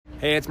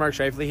Hey, it's Mark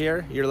Scheifele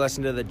here. You're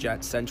listening to the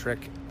Jet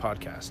Centric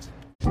Podcast.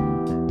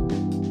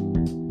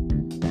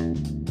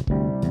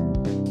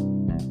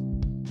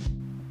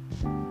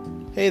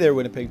 Hey there,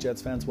 Winnipeg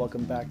Jets fans.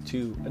 Welcome back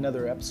to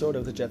another episode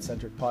of the Jet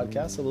Centric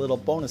Podcast, a little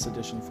bonus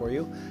edition for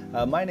you.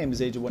 My name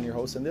is AJ, one of your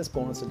hosts, and this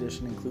bonus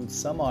edition includes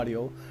some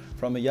audio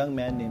from a young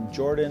man named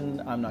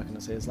Jordan. I'm not going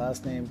to say his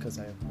last name because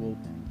I will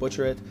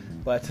butcher it,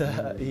 but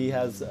he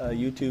has a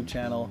YouTube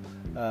channel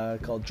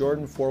called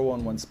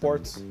Jordan411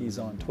 Sports. He's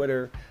on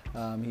Twitter.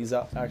 He's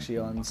actually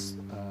on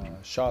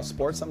Shaw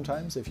Sports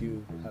sometimes. If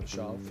you have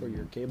Shaw for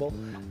your cable,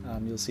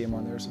 you'll see him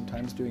on there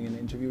sometimes doing an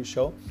interview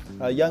show.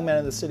 A young man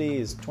in the city.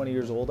 He's 20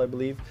 years old, I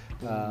believe.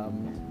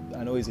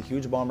 I know he's a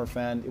huge Bomber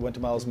fan. He went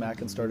to Miles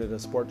Mack and started a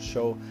sports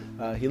show.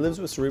 He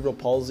lives with cerebral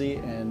palsy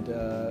and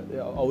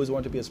always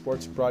wanted to be a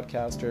sports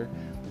broadcaster.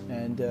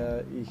 And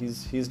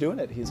he's doing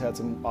it. He's had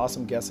some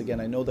awesome guests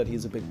again. I know that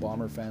he's a big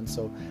Bomber fan,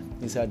 so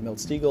he's had Milt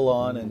Stegall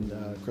on, and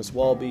Chris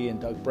Walby,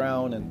 and Doug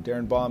Brown, and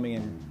Darren Bombing,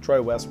 and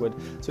Troy Westwood.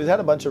 So he's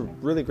had a bunch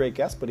of really great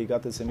guests, but he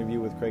got this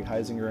interview with Craig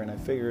Heisinger, and I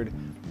figured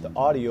the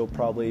audio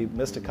probably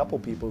missed a couple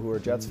people who are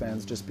Jets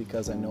fans, just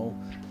because I know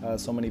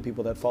so many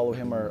people that follow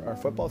him are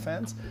football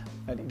fans.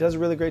 And he does a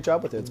really great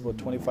job with it. It's about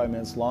 25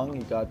 minutes long.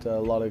 He got a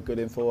lot of good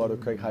info out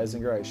of Craig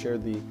Heisinger. I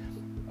shared the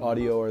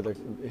audio or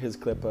his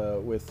clip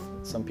with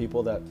some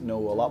people that know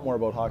a lot more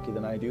about hockey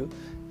than I do,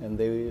 and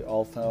they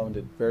all found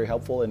it very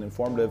helpful and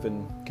informative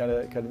and kind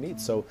of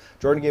neat. So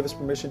Jordan gave us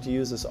permission to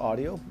use this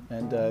audio,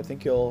 and I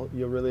think you'll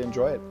really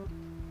enjoy it.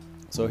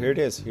 So here it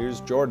is.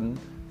 Here's Jordan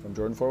from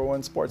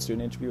Jordan411 Sports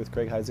doing an interview with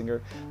Craig Heisinger.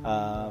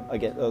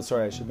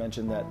 I should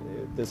mention that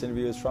this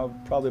interview is from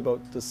probably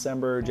about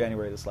December,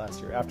 January this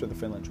last year, after the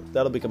Finland trip.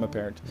 That'll become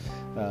apparent,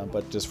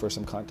 but just for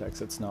some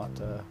context, it's not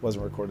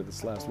wasn't recorded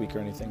this last week or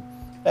anything.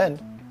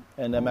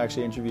 And I'm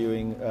actually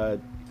interviewing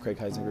Craig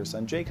Heisinger's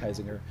son, Jake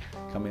Heisinger,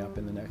 coming up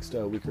in the next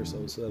week or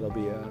so. So that'll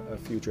be a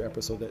future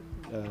episode that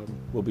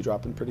we'll be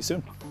dropping pretty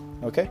soon.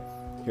 Okay,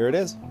 here it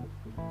is.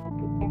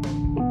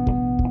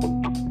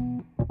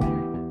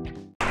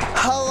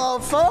 Hello,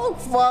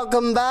 folks.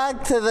 Welcome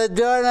back to the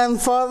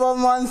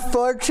Jordan411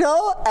 Sports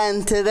Show.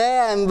 And today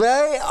I'm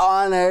very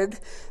honored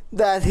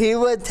that he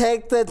would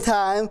take the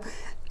time.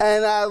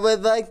 And I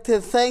would like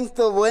to thank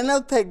the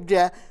Winnipeg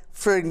Jets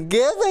for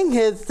giving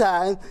his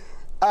time.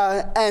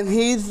 And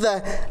he's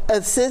the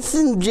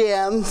assistant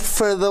GM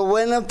for the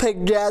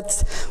Winnipeg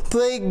Jets.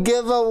 Please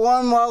give a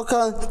warm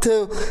welcome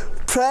to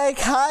Craig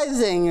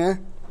Heisinger.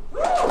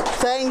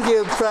 Thank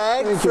you,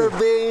 Craig, for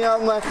being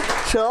on my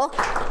show.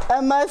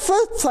 And my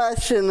first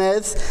question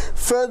is,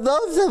 for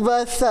those of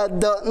us that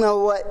don't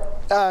know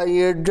what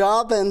your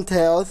job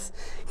entails,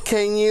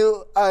 can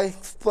you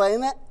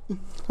explain it?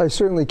 I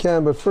certainly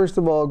can, but first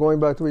of all, going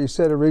back to what you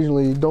said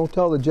originally, don't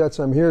tell the Jets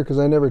I'm here because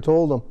I never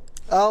told them.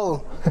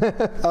 Oh,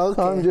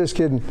 okay. I'm just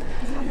kidding.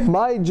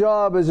 My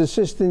job as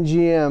assistant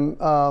GM,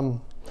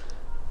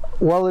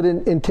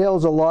 it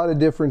entails a lot of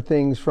different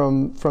things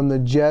from the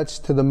Jets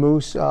to the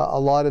Moose. A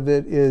lot of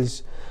it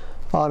is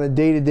on a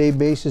day-to-day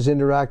basis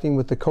interacting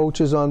with the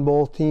coaches on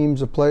both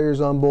teams, the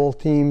players on both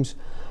teams.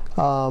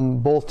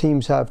 Both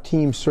teams have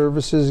team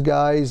services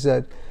guys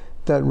that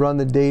run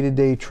the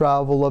day-to-day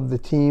travel of the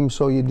team,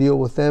 so you deal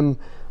with them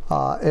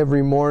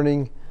every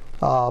morning.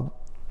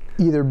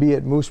 Either be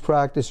at Moose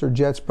practice or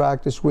Jets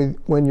practice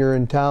when you're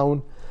in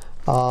town.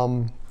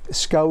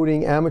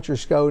 Scouting, amateur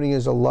scouting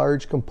is a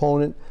large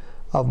component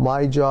of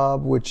my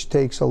job, which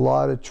takes a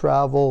lot of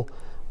travel,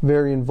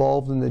 very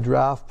involved in the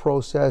draft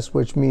process,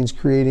 which means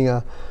creating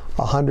a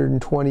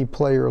 120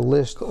 player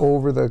list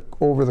over the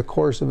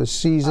course of a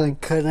season. I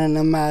couldn't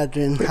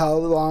imagine how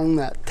long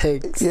that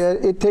takes. Yeah,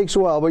 it takes a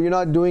while, but you're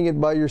not doing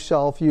it by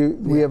yourself.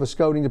 We have a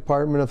scouting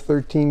department of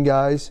 13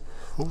 guys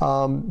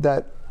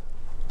that,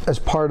 as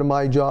part of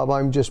my job,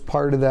 I'm just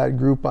part of that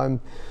group.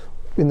 I'm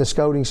in the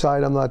scouting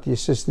side. I'm not the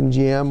assistant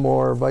GM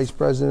or vice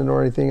president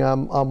or anything.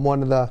 I'm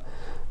one of the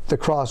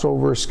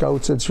crossover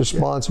scouts that's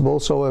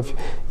responsible. So if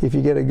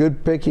you get a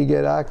good pick, you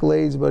get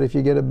accolades, but if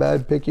you get a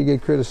bad pick, you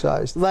get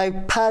criticized.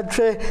 Like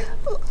Patrick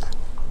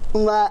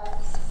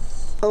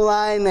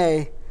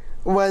Laine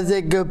was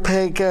a good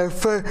picker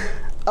for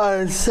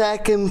our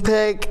second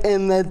pick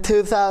in the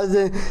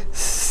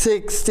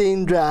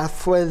 2016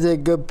 draft. Was a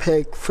good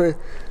pick for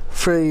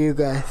you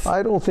guys.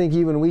 I don't think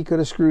even we could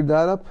have screwed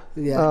that up.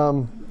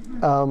 Yeah.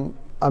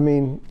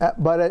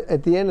 But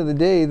at the end of the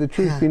day, the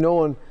truth be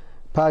known,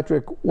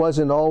 Patrick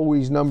wasn't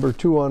always number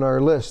 2 on our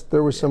list.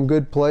 There were some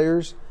good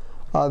players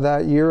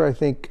that year. I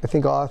think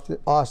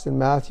Austin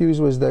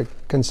Matthews was the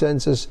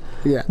consensus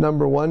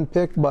number 1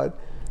 pick. But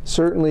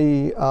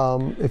certainly,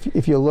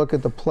 if you look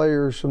at the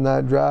players from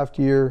that draft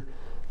year,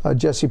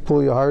 Jesse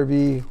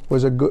Puljujarvi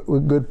was a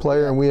good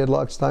player, and we had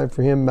lots of time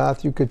for him.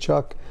 Matthew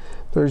Tkachuk.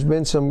 There's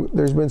been some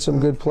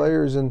good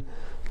players, and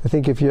I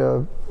think if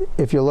you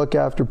look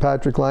after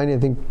Patrick Laine, I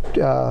think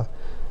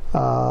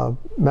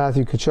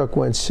Matthew Tkachuk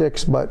went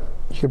 6, but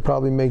you could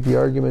probably make the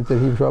argument that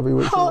he probably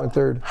would have went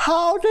third.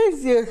 How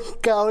does your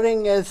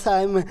scouting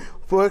assignment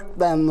work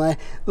then? Like,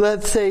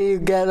 let's say you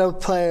get a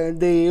player.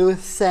 Do you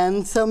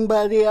send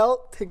somebody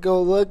out to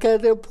go look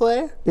at a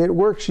player? It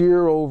works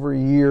year over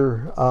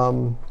year.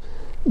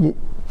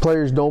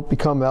 Players don't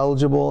become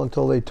eligible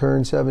until they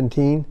turn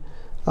 17.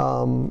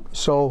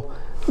 So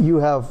you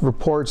have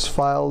reports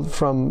filed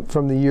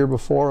from the year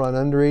before on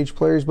underage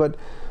players, but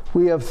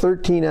we have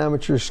 13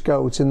 amateur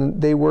scouts,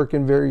 and they work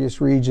in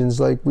various regions.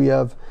 Like we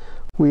have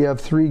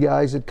 3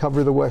 guys that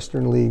cover the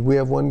Western League. We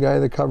have 1 guy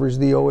that covers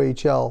the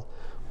OHL.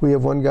 We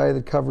have 1 guy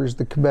that covers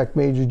the Quebec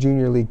Major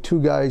Junior League.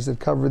 2 guys that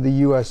cover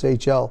the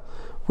USHL.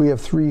 We have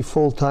 3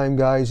 full-time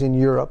guys in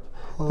Europe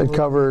that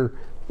cover.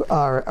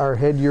 Our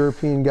head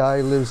European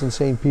guy lives in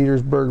St.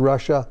 Petersburg,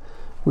 Russia.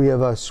 We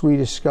have a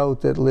Swedish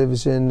scout that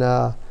lives in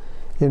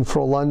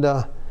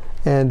Frölunda,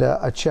 and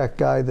a Czech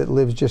guy that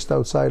lives just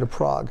outside of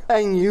Prague.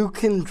 And you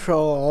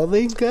control all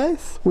these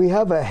guys? We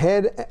have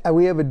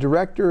a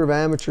director of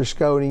amateur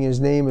scouting.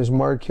 His name is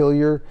Mark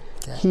Hillier.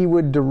 Okay. He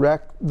would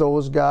direct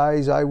those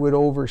guys. I would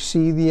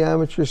oversee the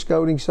amateur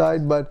scouting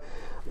side, but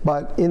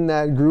in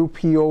that group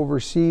he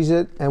oversees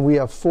it, and we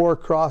have 4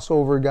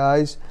 crossover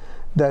guys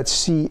that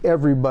see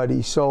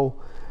everybody. So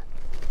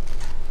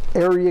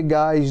area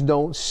guys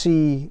don't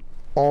see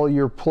all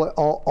your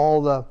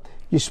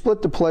you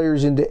split the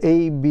players into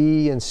A,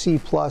 B, and C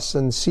plus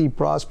and C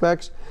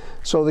prospects.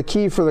 So the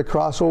key for the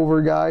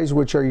crossover guys,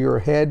 which are your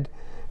head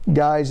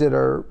guys that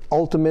are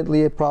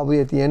ultimately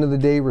probably at the end of the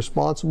day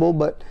responsible,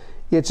 but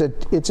it's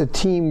a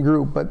team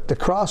group. But the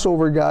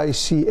crossover guys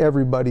see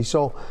everybody.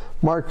 So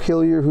Mark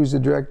Hillier, who's the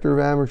director of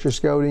amateur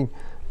scouting,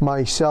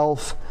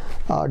 myself,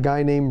 a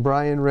guy named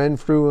Brian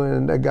Renfrew,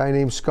 and a guy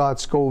named Scott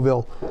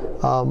Scoville.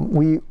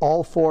 We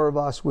all 4 of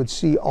us would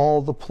see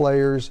all the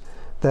players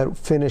that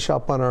finish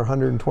up on our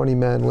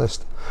 120-man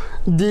list.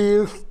 Do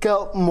you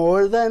scout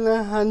more than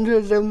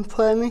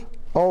 120?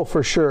 Oh,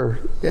 for sure.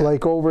 Yeah.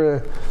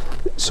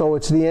 So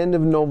it's the end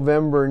of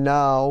November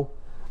now.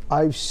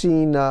 I've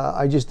seen,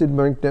 I just did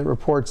MinkNet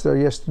reports there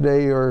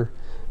yesterday or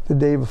the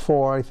day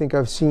before. I think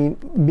I've seen,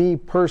 me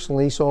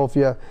personally, so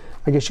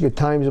I guess you could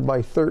times it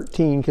by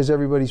 13 because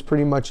everybody's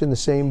pretty much in the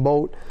same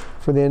boat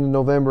for the end of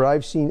November.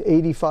 I've seen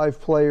 85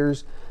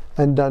 players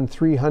and done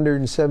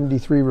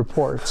 373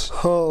 reports.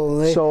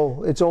 Holy.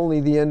 So it's only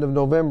the end of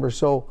November.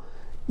 So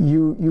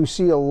you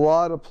see a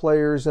lot of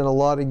players and a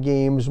lot of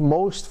games.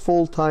 Most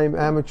full-time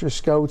amateur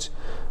scouts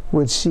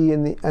would see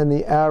in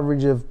the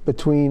average of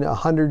between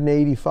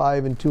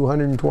 185 and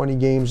 220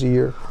 games a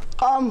year.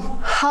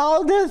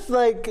 How does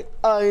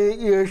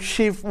your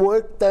chief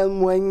work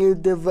then when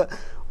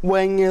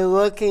you're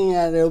looking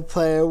at a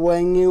player,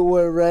 when you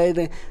were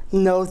writing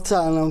notes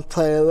on a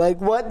player? Like,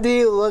 what do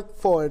you look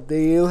for? Do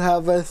you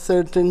have a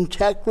certain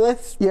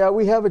checklist? Yeah,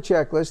 we have a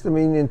checklist. I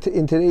mean, in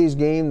today's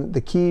game, the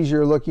keys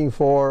you're looking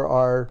for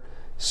are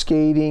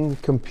skating,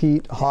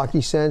 compete,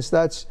 hockey sense.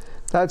 That's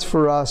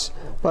for us.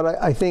 But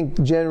I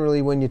think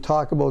generally when you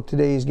talk about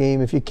today's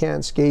game, if you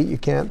can't skate, you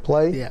can't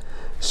play. Yeah.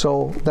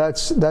 So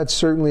that's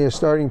certainly a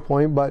starting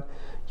point, but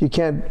you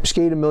can't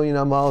skate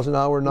 1,000,000 miles an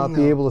hour and not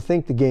be able to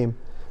think the game.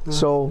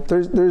 So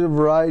there's a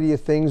variety of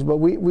things, but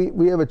we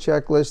have a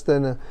checklist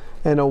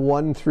and a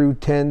 1 through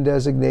 10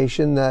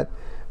 designation that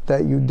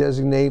you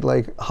designate,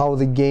 like how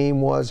the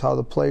game was, how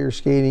the player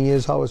skating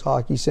is, how his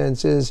hockey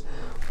sense is,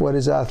 what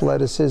his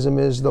athleticism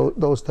is,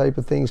 those type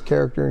of things,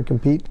 character and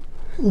compete.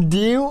 Do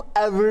you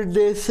ever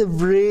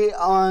disagree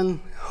on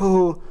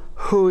who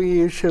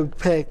you should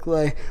pick,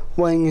 like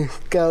when you're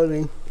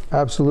scouting?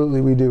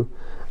 Absolutely, we do,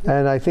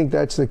 and I think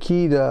that's the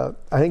key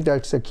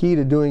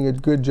to doing a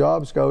good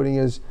job scouting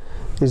is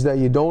that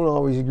you don't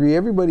always agree.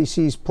 Everybody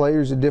sees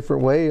players a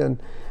different way, and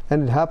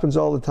it happens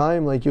all the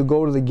time. Like, you'll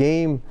go to the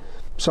game,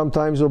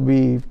 sometimes it'll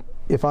be,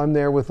 if I'm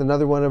there with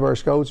another one of our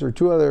scouts or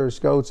 2 other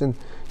scouts, and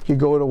you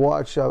go to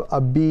watch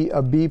a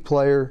B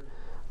player,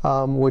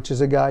 which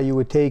is a guy you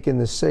would take in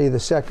the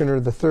 2nd or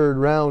the 3rd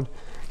round,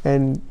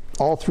 and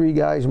all 3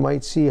 guys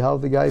might see how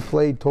the guy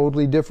played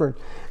totally different.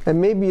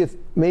 And maybe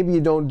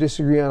you don't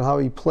disagree on how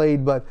he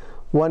played, but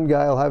one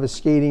guy will have his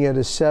skating at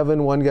a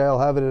 7, one guy will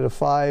have it at a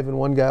 5, and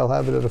one guy will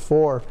have it at a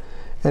 4.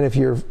 And if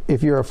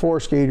you're a 4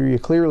 skater, you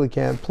clearly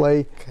can't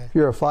play. Okay. If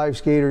you're a 5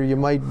 skater, you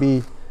might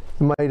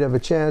have a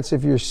chance.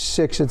 If you're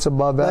 6, it's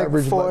above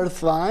average. Like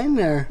 4th line,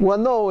 or? Well,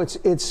 no, it's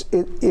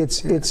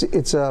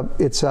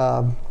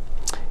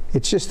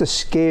just a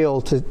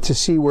scale to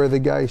see where the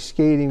guy's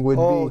skating would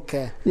be.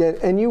 Okay. Yeah,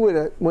 and you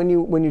would when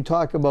you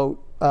talk about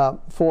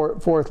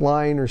 4th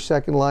line or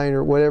 2nd line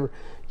or whatever.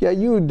 Yeah,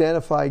 you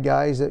identify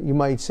guys that you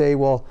might say,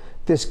 well,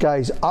 this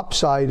guy's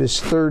upside is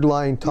 3rd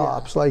line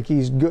tops. Yeah. Like,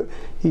 he's good,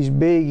 he's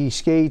big, he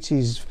skates,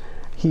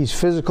 he's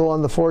physical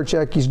on the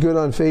forecheck, he's good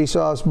on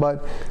faceoffs,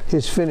 but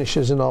his finish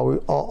isn't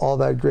all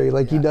that great.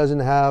 Like, he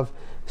doesn't have,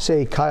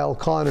 say, Kyle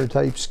Connor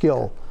type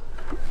skill.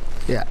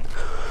 Yeah.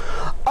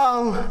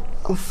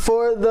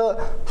 For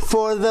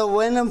the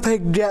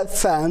Winnipeg Jet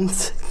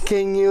fans,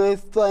 can you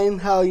explain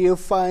how you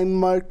find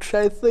Mark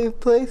Scheifele,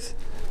 please?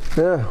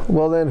 Yeah,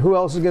 well then who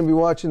else is going to be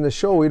watching the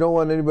show? We don't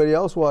want anybody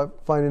else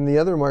finding the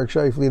other Mark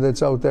Scheifele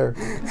that's out there.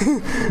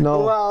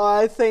 No. Well,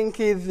 I think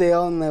he's the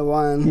only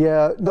one.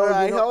 Yeah. No,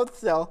 I hope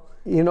so.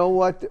 You know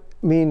what?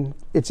 I mean,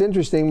 it's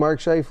interesting.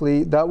 Mark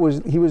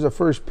Scheifele, he was a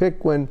first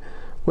pick when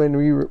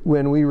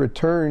we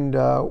returned,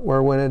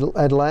 or when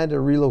Atlanta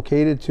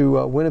relocated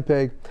to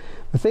Winnipeg.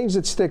 The things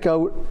that stick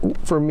out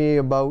for me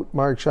about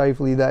Mark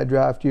Scheifele that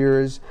draft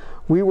year is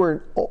we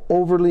weren't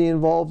overly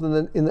involved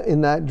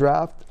in that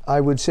draft.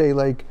 I would say,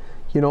 like,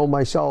 you know,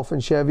 myself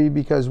and Chevy,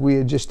 because we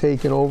had just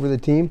taken over the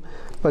team.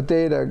 But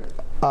they had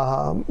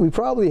we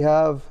probably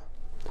have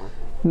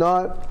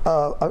not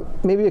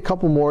maybe a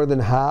couple more than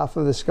half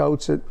of the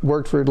scouts that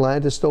worked for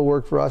Atlanta still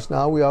work for us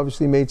now. We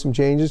obviously made some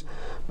changes,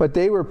 but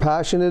they were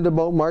passionate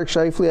about Mark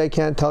Scheifele. I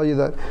can't tell you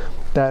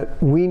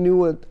that we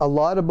knew a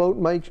lot about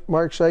Mark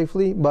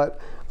Scheifele, but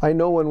I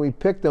know when we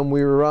picked him,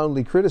 we were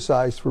roundly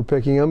criticized for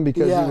picking him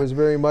because he was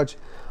very much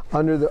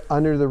under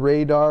the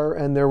radar,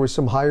 and there was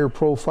some higher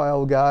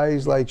profile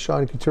guys like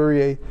Sean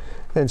Couturier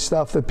and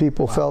stuff that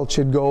people felt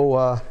should go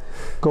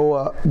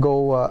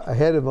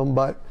ahead of him.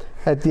 But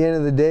at the end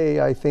of the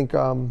day, I think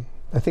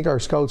our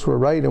scouts were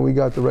right, and we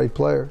got the right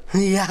player.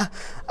 Yeah,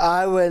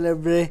 I would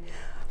agree.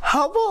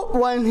 How about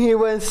when he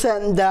was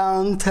sent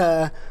down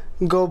to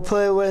go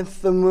play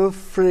with the Moose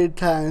 3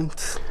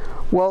 times?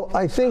 Well,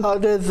 I think... How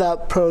does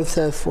that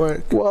process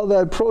work? Well,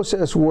 that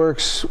process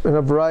works in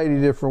a variety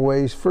of different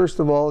ways. First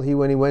of all,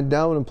 when he went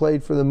down and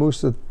played for the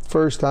Moose the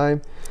first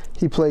time,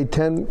 he played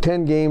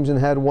 10 games and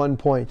had 1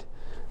 point.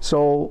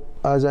 So,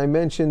 as I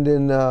mentioned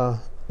in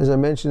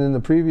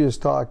the previous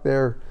talk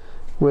there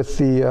with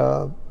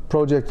the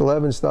Project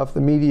 11 stuff,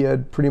 the media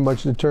had pretty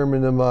much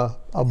determined him a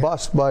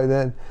bust by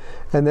then.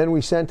 And then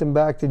we sent him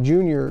back to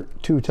junior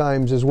 2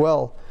 times as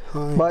well.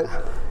 But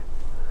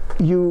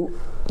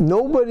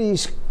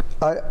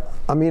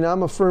I mean,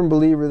 I'm a firm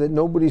believer that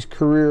nobody's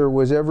career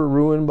was ever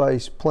ruined by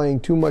playing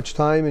too much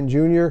time in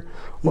junior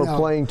or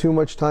playing too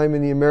much time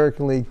in the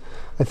American League.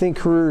 I think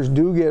careers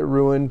do get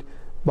ruined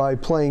by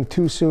playing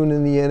too soon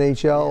in the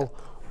NHL,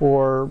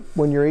 or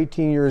when you're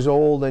 18 years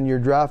old and you're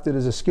drafted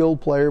as a skilled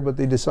player, but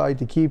they decide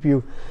to keep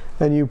you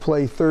and you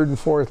play 3rd and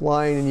 4th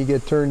line and you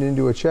get turned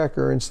into a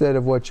checker instead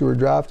of what you were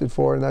drafted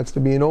for, and that's to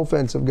be an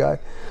offensive guy.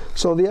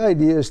 So the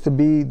idea is to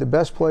be the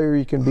best player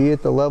you can be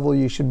at the level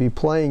you should be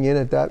playing in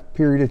at that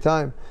period of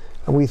time.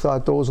 And we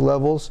thought those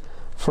levels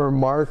for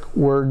Mark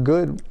were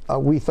good.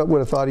 We would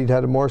have thought he'd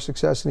had more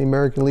success in the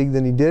American League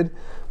than he did,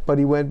 but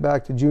he went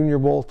back to junior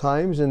both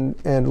times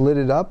and lit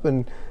it up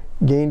and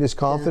gained his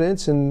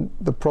confidence, and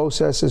the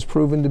process has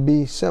proven to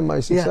be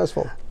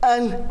semi-successful. Yeah.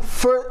 And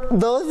for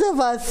those of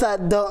us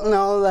that don't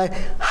know, like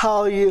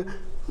how you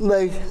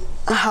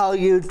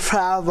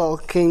travel,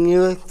 can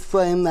you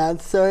explain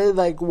that story?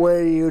 Like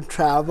where you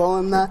travel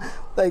and that?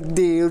 Like,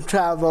 do you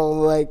travel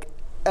like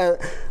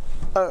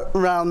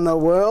around the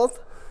world?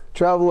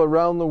 Travel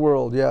around the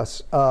world,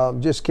 yes.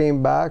 Just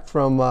came back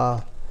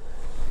from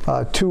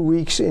 2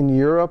 weeks in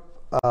Europe.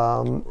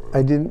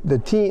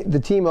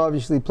 The team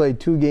obviously played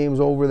 2 games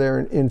over there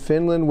in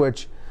Finland,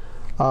 which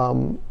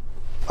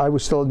I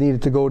was still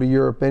needed to go to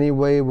Europe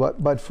anyway.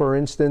 But for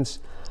instance,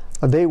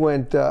 they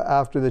went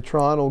after the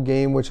Toronto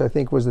game, which I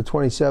think was the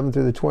 27th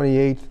or the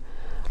 28th.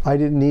 I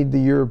didn't need the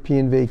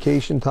European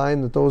vacation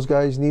time that those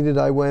guys needed.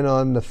 I went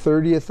on the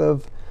 30th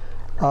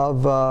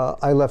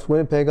I left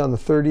Winnipeg on the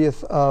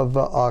 30th of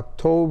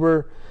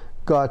October,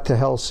 got to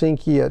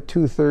Helsinki at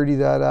 2:30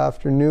 that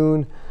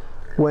afternoon,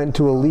 went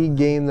to a league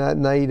game that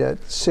night at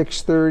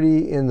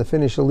 6:30 in the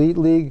Finnish Elite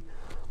League,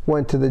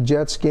 went to the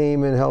Jets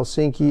game in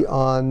Helsinki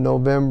on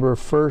November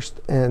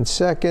 1st and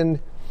 2nd,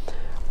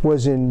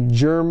 was in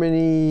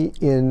Germany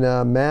in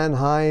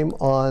Mannheim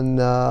on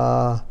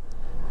the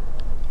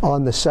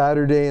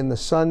Saturday and the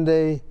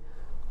Sunday,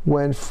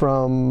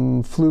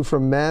 flew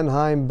from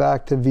Mannheim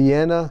back to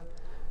Vienna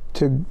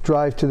to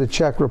drive to the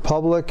Czech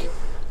Republic,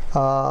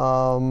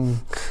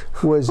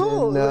 was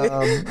in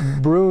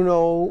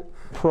Brno,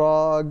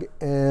 Prague,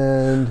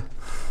 and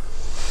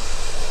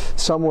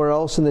somewhere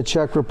else in the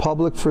Czech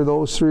Republic for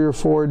those 3 or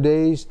 4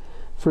 days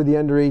for the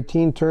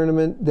under-18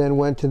 tournament, then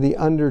went to the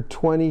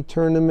under-20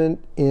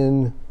 tournament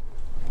in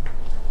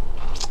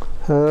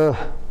I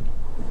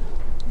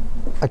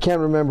can't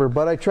remember,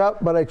 but I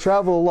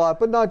travel a lot,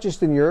 but not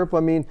just in Europe. I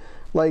mean,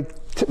 like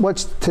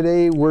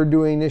today we're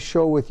doing this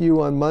show with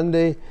you on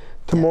Monday.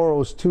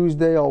 Tomorrow's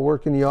Tuesday. I'll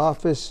work in the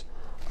office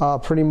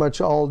pretty much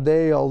all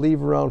day. I'll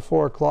leave around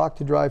 4 o'clock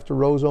to drive to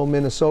Roseau,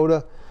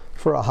 Minnesota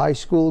for a high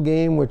school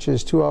game, which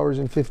is 2 hours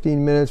and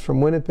 15 minutes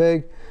from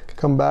Winnipeg.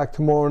 Come back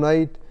tomorrow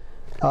night.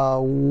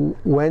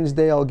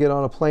 Wednesday I'll get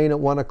on a plane at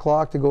 1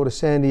 o'clock to go to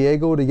San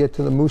Diego to get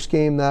to the Moose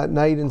game that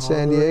night in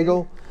San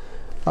Diego.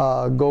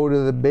 Go to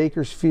the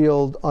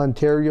Bakersfield,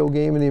 Ontario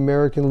game in the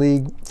American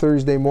League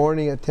Thursday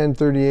morning at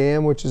 10:30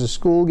 a.m., which is a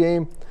school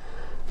game.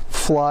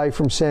 Fly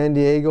from San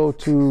Diego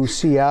to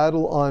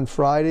Seattle on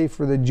Friday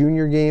for the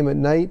junior game at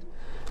night.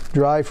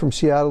 Drive from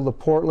Seattle to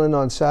Portland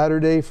on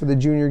Saturday for the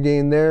junior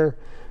game there.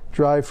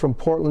 Drive from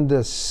Portland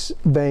to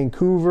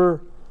Vancouver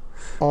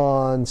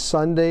on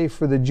Sunday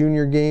for the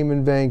junior game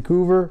in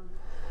Vancouver,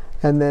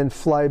 and then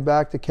fly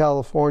back to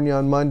California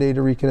on Monday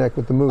to reconnect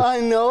with the Moose.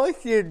 I know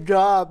it's your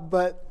job,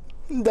 but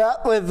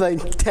that was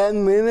like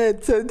 10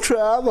 minutes of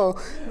travel.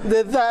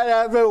 Did that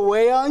ever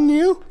weigh on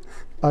you?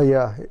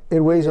 Yeah, it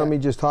weighs on me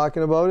just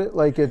talking about it.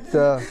 Like it,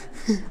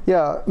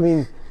 yeah. I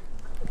mean,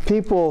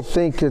 people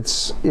think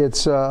it's.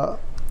 I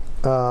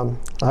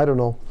don't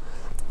know.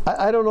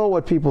 I don't know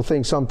what people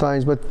think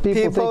sometimes, but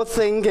people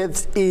think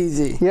it's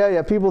easy. Yeah.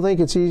 People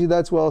think it's easy.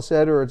 That's well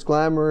said, or it's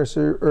glamorous,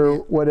 or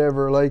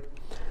whatever. Like,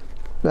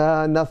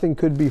 nothing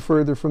could be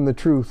further from the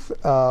truth.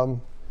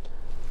 I'm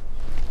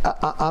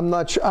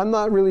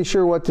not really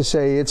sure what to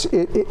say.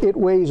 It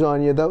weighs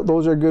on you.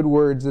 Those are good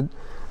words.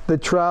 The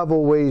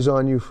travel weighs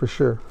on you for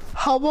sure.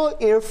 How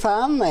about your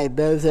family?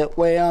 Does it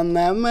weigh on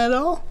them at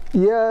all?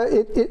 Yeah,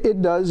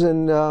 it does,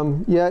 and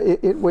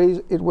it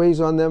weighs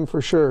on them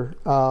for sure.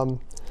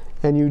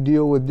 And you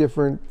deal with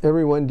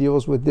everyone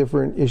deals with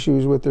different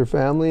issues with their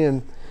family,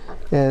 and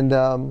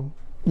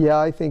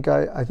I think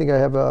I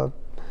have a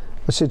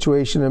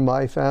situation in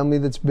my family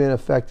that's been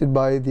affected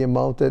by the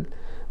amount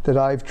that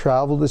I've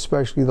traveled,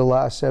 especially the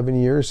last 7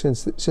 years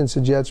since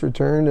the Jets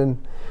returned,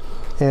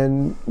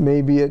 and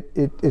maybe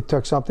it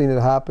took something that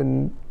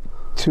happened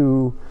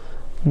to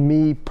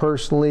me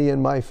personally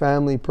and my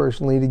family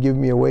personally to give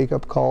me a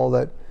wake-up call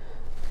that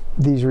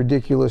these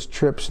ridiculous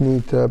trips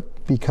need to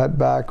be cut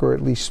back or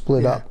at least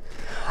split up.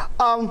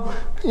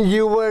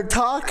 You were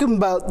talking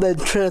about the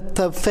trip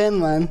to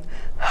Finland.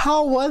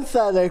 How was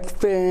that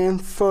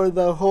experience for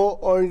the whole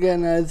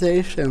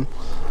organization?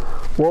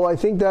 Well, I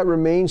think that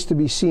remains to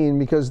be seen,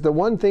 because the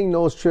one thing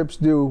those trips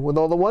do,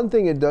 the one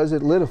thing it does,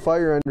 it lit a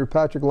fire under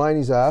Patrick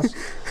Liney's ass,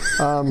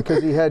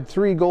 because he had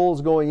 3 goals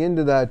going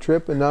into that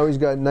trip, and now he's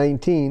got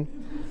 19.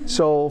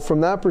 So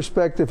from that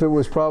perspective, it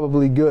was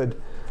probably good.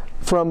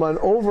 From an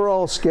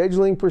overall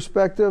scheduling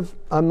perspective,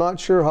 I'm not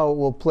sure how it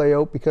will play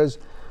out, because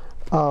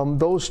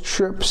those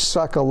trips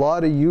suck a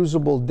lot of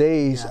usable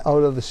days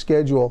out of the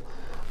schedule.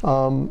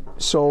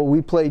 So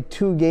we played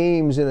 2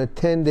 games in a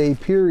 10-day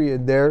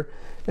period there,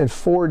 and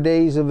 4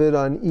 days of it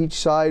on each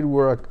side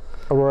were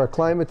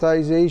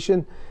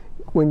acclimatization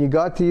when you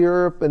got to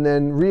Europe, and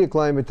then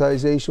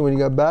reacclimatization when you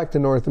got back to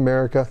North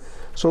America.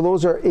 So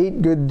those are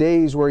 8 good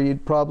days where you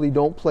probably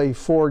don't play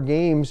 4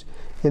 games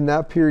in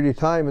that period of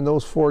time, and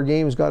those 4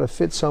 games got to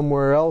fit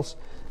somewhere else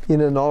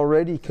in an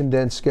already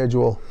condensed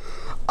schedule.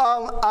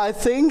 I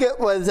think it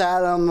was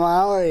Adam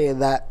Lowry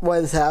that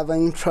was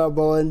having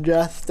trouble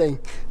adjusting.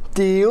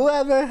 Do you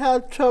ever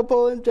have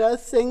trouble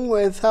adjusting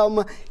with how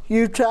much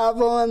you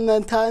travel in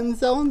the time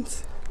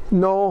zones?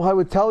 No, I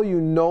would tell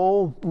you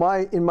no.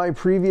 In my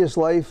previous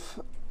life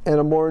and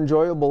a more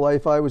enjoyable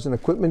life, I was an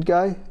equipment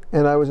guy,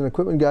 and I was an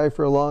equipment guy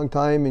for a long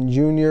time in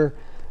junior,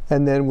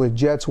 and then with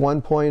Jets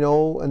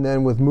 1.0, and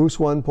then with Moose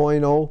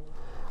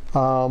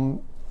 1.0.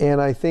 And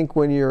I think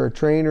when you're a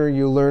trainer,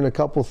 you learn a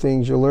couple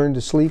things. You learn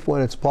to sleep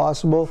when it's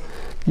possible.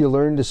 You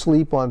learn to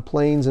sleep on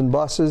planes and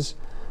buses.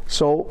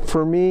 So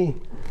for me,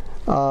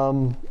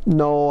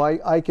 no,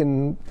 I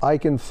can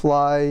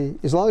fly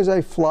as long as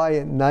I fly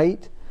at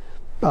night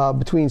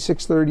between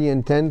 6:30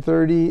 and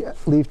 10:30.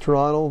 Leave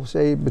Toronto,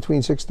 say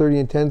between 6:30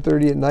 and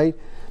 10:30 at night,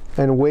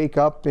 and wake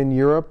up in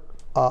Europe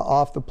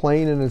off the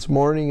plane and it's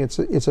morning.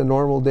 It's a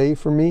normal day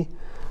for me,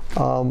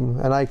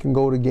 and I can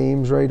go to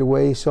games right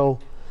away. So,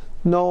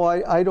 no,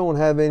 I don't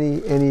have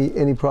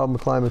any problem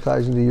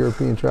acclimatizing to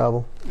European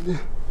travel.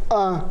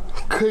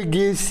 Could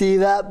you see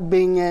that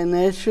being an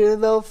issue,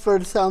 though,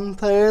 for some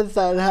players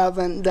that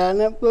haven't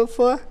done it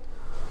before?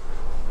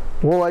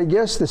 Well, I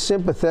guess the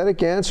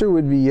sympathetic answer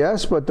would be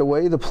yes, but the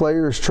way the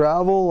players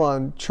travel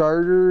on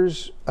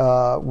charters,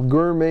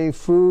 gourmet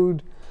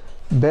food,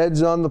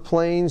 beds on the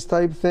planes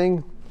type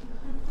thing,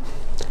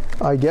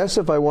 I guess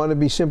if I want to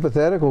be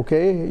sympathetic,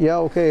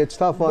 okay, it's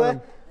tough on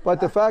them.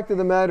 But the fact of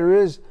the matter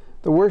is,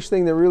 the worst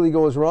thing that really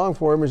goes wrong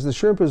for him is the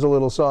shrimp is a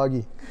little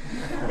soggy.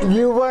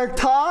 You were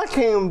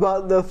talking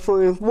about the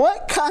food.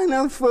 What kind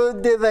of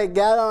food do they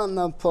get on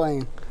the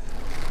plane?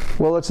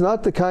 Well, it's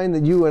not the kind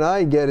that you and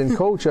I get in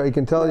coach, I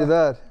can tell you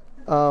that.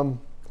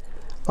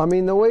 I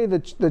mean, the way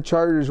that the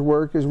charters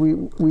work is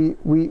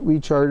we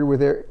charter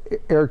with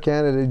Air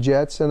Canada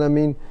jets, and I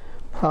mean,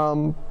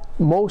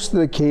 most of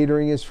the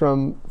catering is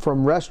from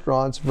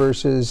restaurants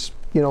versus,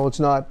 it's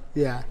not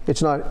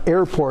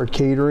airport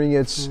catering.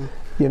 It's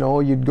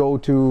you'd go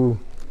to,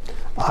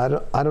 I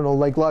don't know,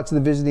 like lots of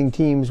the visiting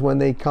teams when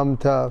they come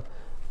to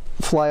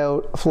fly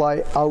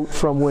out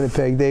from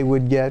Winnipeg, they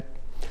would get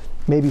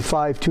maybe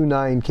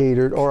 529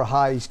 catered or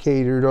Highs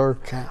catered, or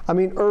I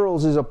mean,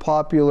 Earl's is a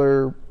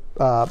popular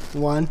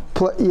one.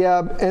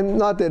 And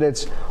not that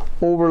it's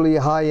overly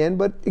high end,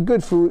 but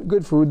good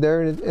food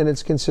there, and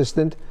it's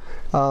consistent.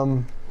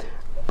 But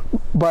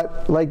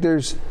like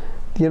there's,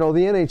 the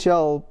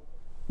NHL.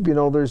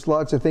 There's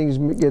lots of things,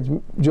 gets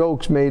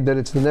jokes made that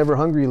it's the Never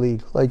Hungry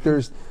League. Like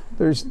there's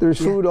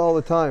food all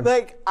the time.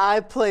 Like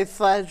I play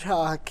sledge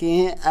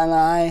hockey, and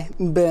I've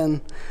been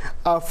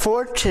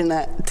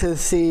fortunate to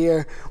see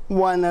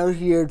one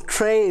of your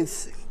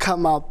trays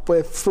come up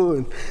with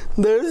food.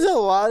 There's a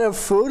lot of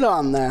food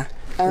on there,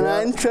 and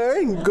I'm sure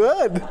it's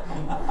good.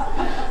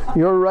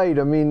 You're right.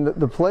 I mean,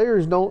 the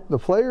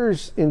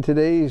players in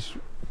today's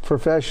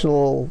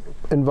professional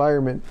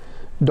environment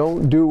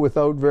don't do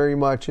without very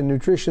much, and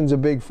nutrition's a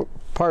big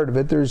part of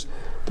it. There's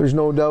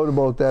no doubt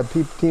about that.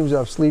 Teams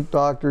have sleep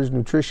doctors,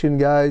 nutrition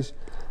guys,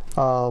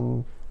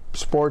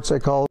 sports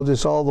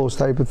psychologists, all those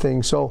type of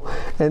things. So,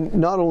 and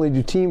not only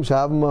do teams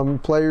have them,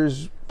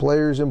 players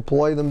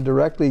employ them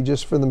directly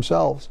just for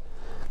themselves.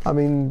 I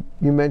mean,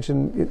 you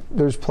mentioned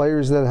there's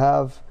players that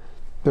have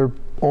their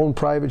own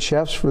private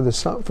chefs for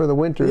the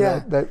winter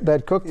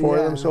that cook for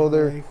them, so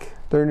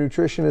their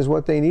nutrition is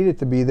what they need it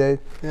to be.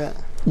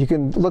 You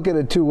can look at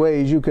it two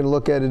ways. You can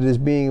look at it as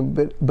being a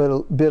bit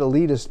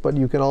elitist, but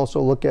you can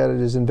also look at it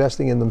as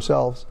investing in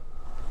themselves.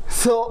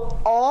 So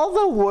all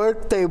the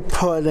work they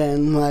put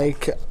in,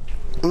 like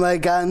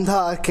I'm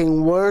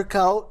talking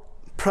workout,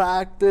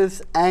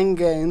 practice, and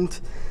games.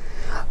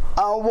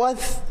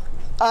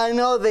 I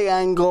know the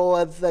end goal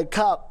is the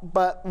cup,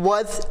 but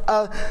what's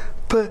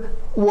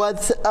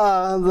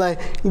like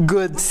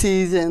good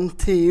season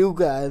to you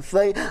guys?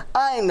 Like,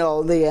 I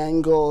know the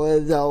end goal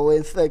is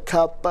always the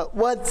cup, but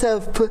what's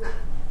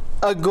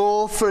a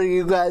goal for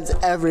you guys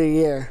every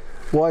year?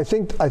 Well, I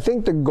think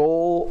the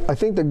goal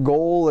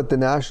at the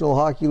National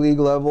Hockey League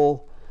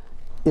level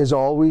is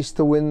always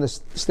to win the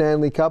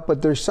Stanley Cup,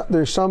 but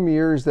there's some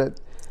years that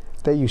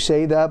you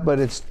say that, but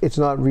it's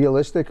not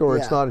realistic or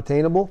it's not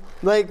attainable.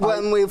 Like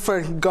when we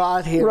first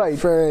got here, right,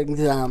 for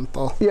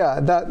example. Yeah,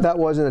 that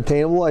wasn't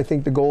attainable. I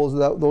think the goals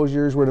those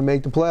years were to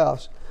make the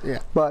playoffs. Yeah.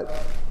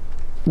 But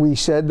we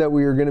said that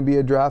we were going to be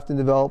a draft and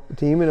develop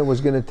team, and it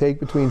was going to take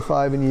between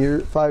 5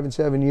 and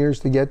 7 years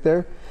to get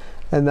there.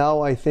 And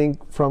now I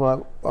think from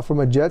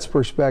a Jets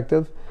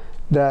perspective,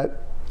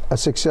 that a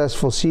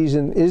successful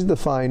season is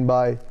defined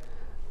by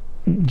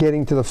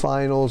getting to the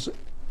finals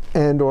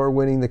and or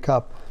winning the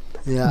cup.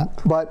 Yeah.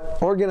 But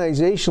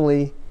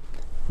organizationally,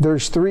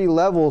 there's 3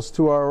 levels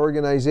to our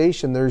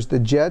organization. There's the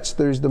Jets,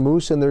 there's the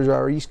Moose, and there's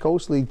our East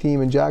Coast League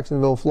team in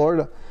Jacksonville,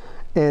 Florida.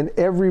 And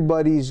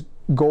everybody's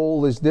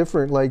goal is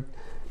different. Like,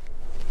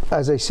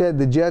 as I said,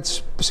 the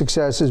Jets'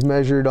 success is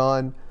measured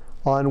on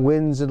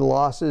wins and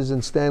losses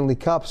and Stanley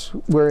Cups,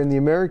 where in the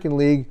American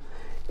League,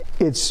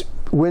 it's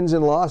wins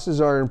and losses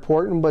are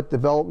important, but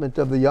development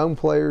of the young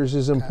players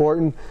is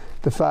important.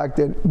 The fact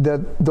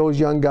that those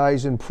young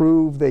guys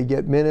improve, they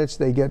get minutes,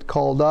 they get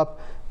called up,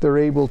 they're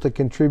able to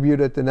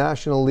contribute at the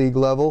National League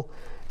level.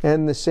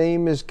 And the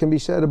same can be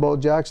said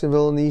about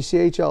Jacksonville and the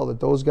ECHL, that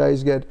those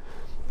guys get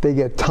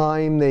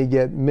time, they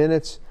get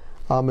minutes.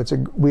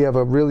 We have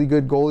a really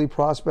good goalie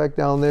prospect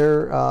down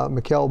there,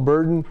 Mikkel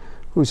Burden,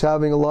 who's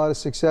having a lot of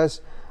success.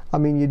 I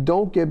mean, you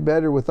don't get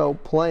better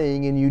without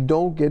playing, and you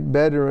don't get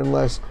better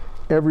unless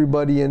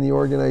everybody in the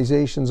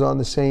organization's on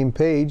the same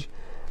page.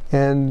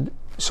 And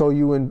so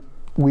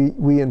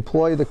we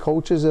employ the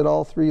coaches at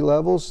all 3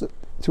 levels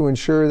to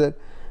ensure that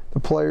the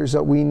players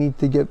that we need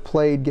to get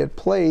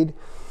played,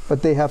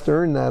 but they have to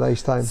earn that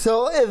ice time.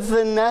 So is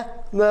the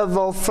next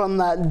level from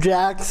that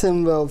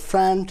Jacksonville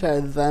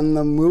franchise then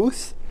the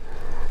Moose?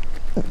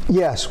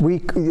 Yes,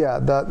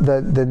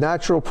 the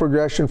natural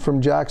progression from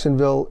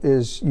Jacksonville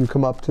is you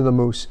come up to the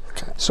Moose.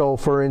 Okay. So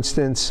for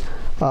instance,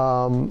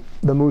 the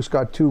Moose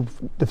got 2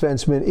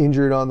 defensemen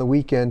injured on the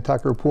weekend,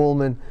 Tucker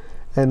Poolman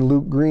and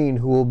Luke Green,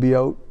 who will be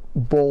out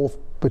both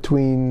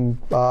between,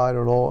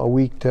 a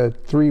week to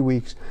 3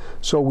 weeks.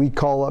 So we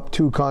call up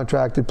 2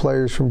 contracted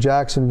players from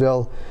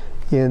Jacksonville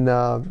in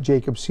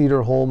Jacob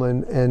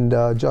Cederholm and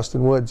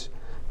Justin Woods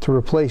to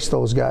replace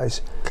those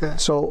guys. Okay.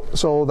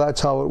 So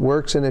that's how it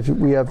works. And if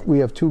we have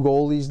 2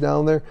 goalies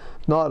down there,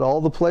 not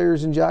all the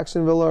players in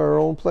Jacksonville are our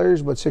own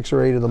players, but 6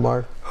 or 8 of them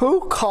are.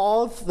 Who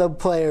calls the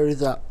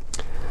players up?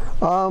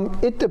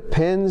 It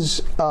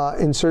depends.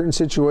 In certain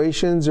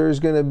situations, there's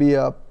going to be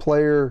a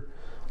player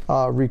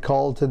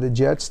recalled to the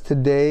Jets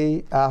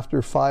today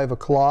after 5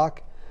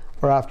 o'clock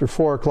or after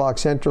 4 o'clock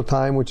Central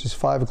Time, which is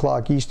 5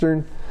 o'clock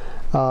Eastern.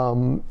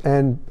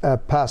 And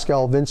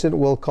Pascal Vincent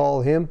will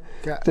call him.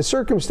 Okay. The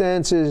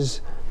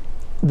circumstances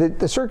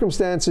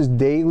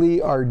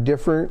daily are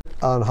different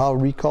on how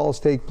recalls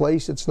take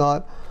place. It's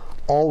not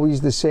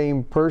always the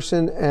same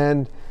person,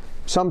 and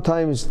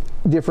sometimes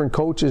different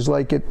coaches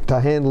like it to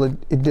handle it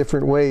in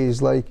different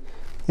ways. Like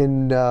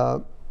in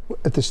the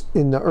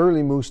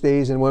early Moose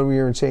days, and when we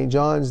were in St.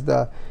 John's,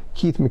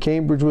 Keith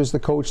McCambridge was the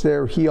coach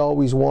there. He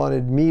always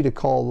wanted me to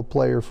call the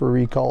player for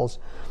recalls.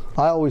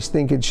 I always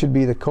think it should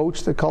be the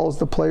coach that calls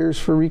the players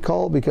for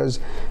recall, because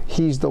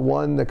he's the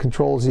one that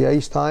controls the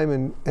ice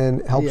time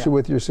and helps you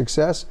with your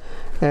success.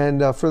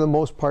 And for the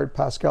most part,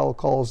 Pascal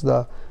calls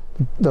the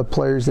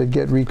players that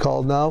get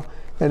recalled now.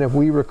 And if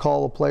we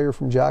recall a player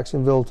from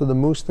Jacksonville to the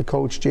Moose, the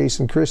coach,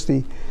 Jason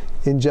Christie,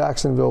 in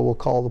Jacksonville will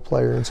call the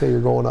player and say,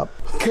 you're going up.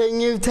 Can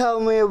you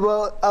tell me a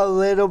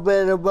little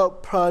bit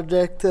about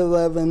Project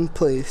 11,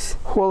 please?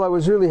 Well, I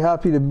was really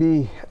happy to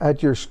be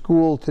at your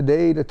school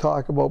today to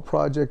talk about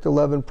Project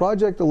 11.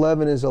 Project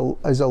 11 is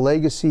a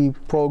legacy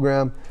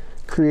program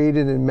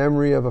created in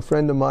memory of a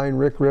friend of mine,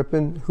 Rick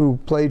Rippon, who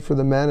played for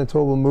the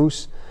Manitoba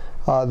Moose,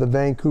 the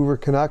Vancouver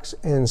Canucks,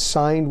 and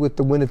signed with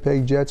the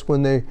Winnipeg Jets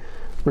when they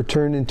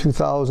returned in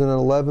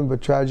 2011,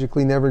 but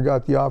tragically never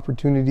got the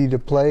opportunity to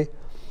play.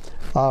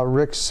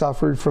 Rick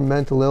suffered from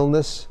mental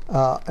illness,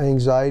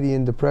 anxiety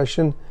and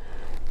depression,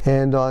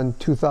 and in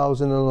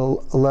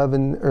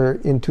 2011,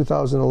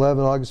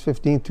 August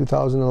 15th,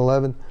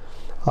 2011,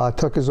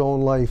 took his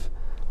own life.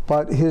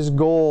 But his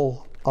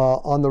goal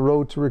on the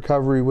road to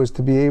recovery was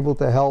to be able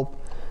to help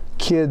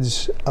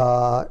kids,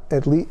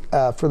 at least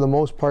for the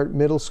most part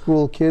middle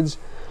school kids,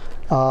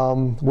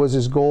 was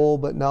his goal.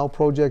 But now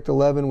Project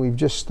 11, we've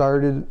just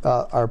started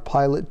our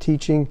pilot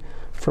teaching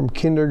from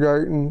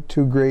kindergarten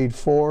to grade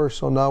 4.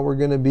 So now we're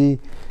going to be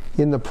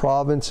in the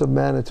province of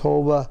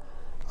Manitoba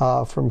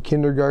from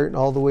kindergarten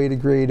all the way to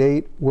grade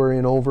 8. We're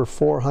in over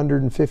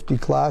 450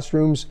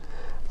 classrooms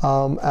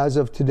as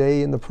of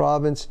today in the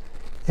province,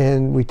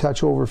 and we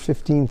touch over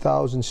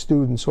 15,000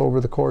 students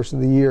over the course of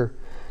the year.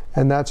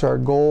 And that's our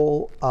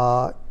goal,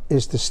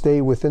 is to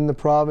stay within the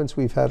province.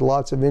 We've had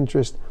lots of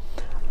interest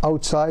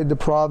outside the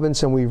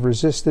province, and we've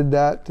resisted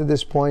that to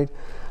this point.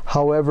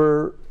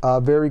 However,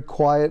 very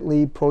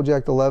quietly,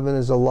 Project 11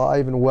 is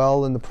alive and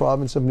well in the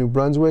province of New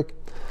Brunswick,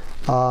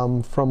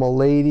 from a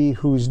lady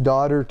whose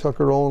daughter took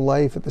her own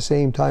life at the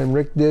same time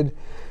Rick did,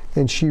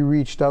 and she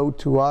reached out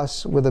to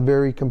us with a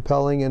very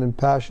compelling and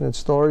impassionate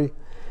story.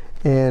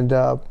 And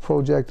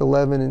Project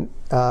 11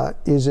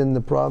 is in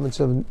the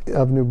province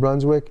of New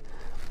Brunswick,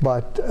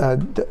 but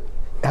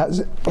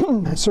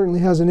certainly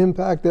has an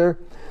impact there,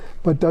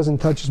 but doesn't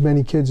touch as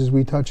many kids as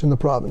we touch in the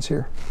province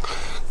here.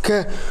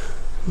 Okay.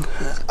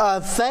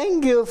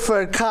 Thank you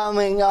for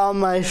coming on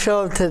my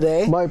show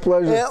today. My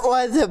pleasure. It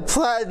was a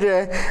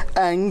pleasure,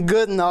 and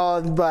good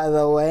knowledge, by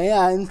the way.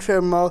 I'm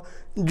sure most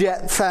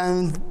Jet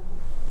fans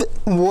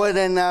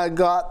wouldn't have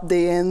got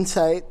the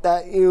insight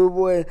that you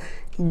were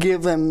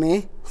giving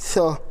me.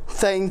 So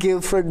thank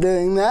you for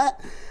doing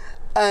that.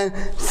 And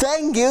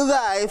thank you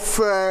guys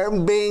for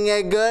being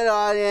a good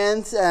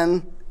audience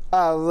and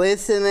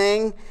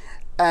listening.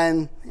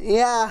 And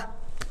yeah.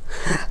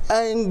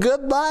 And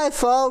goodbye,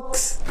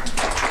 folks.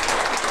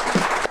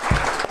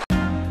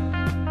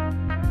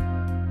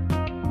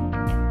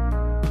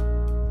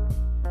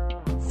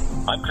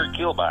 I'm Kurt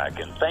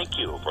Keelback, and thank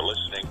you for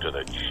listening to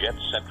the Jet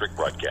Centric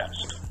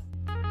broadcast.